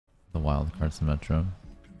wild card Symmetra.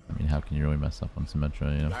 I mean, how can you really mess up on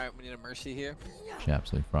Symmetra, you know? Alright, we need a Mercy here. She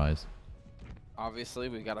absolutely fries. Obviously,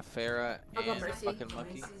 we got a Pharah I'll go and a Mercy. fucking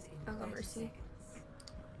monkey. I'll go Mercy.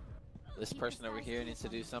 This person over here needs to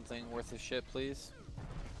do something worth his shit, please.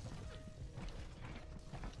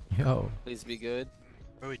 Yo. Please be good.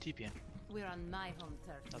 Where are we TPing? We're on my home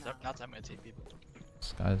turf now. That's I'm gonna take people.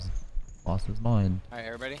 This guy's lost his mind. Alright,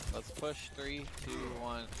 everybody, let's push. 3, 2,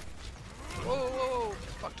 1. Whoa, whoa, whoa!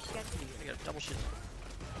 Fuck. I got a double shit.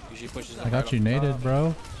 Usually pushes. I got you naded,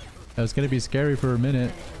 bro. That was gonna be scary for a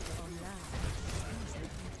minute.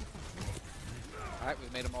 Alright,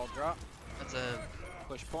 we've made them all drop. That's a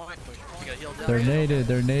Push point, push we point. got healed down. They're naded,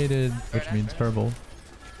 they're naded, which means purple.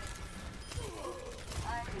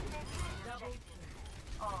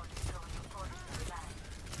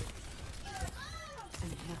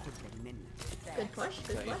 Good push,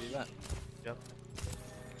 good That's how you push. do that. Yep.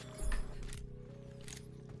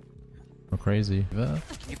 We're crazy. Can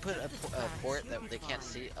you put a port that they can't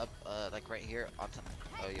see up, like right here on top?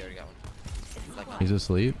 Oh, you already got one. Like, He's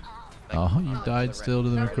asleep. Oh, you died still to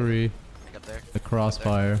the McCree. like up there. The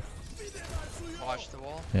crossfire. Watch the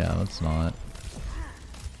wall. Yeah, let's not.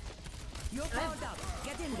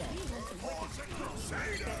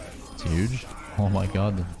 It's huge. Oh my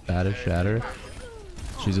god, the baddest shatter.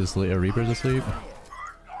 She's asleep. A Reaper's asleep.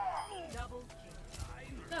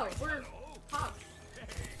 No, we're pop.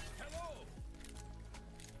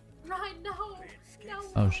 Ryan, no! No!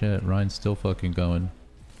 Oh shit, Ryan's still fucking going.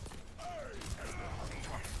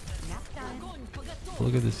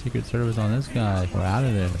 Look at the secret service on this guy. We're out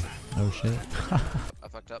of there. Oh shit. I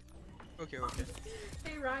fucked up. Okay.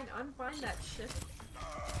 Hey Ryan, unbind that shit.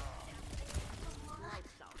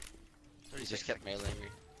 He just kept meleeing me.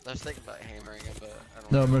 I was thinking about hammering him, but I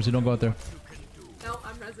don't No, know. Mercy, don't go out there. No,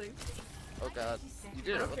 I'm rezzing. Oh god. You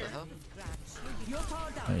did it, what the hell?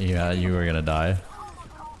 Yeah, you were gonna die.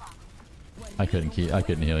 I couldn't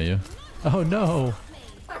heal you. Oh no!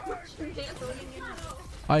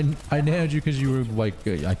 I nailed you because you were like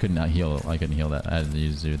I could not heal. I couldn't heal that. I had to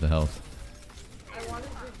use the health. I wanted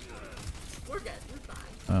to. We're good. We're fine.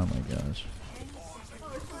 Oh my gosh.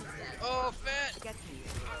 Oh, it's not dead. Oh, fat!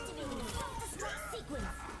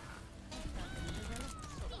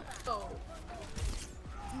 Oh.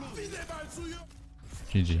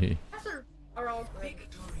 GG. Guys are all good.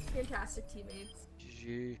 Fantastic teammates.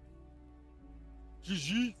 GG.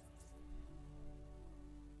 GG.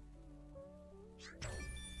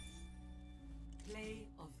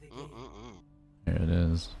 Here it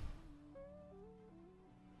is.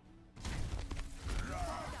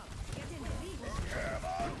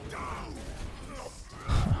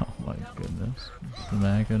 Oh my goodness.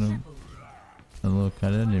 Smacking him. And look, I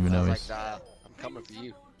didn't even I know was he's. like, nah, I'm coming for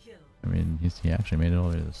you. I mean, he actually made it all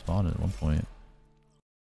the way to the spawn at one point.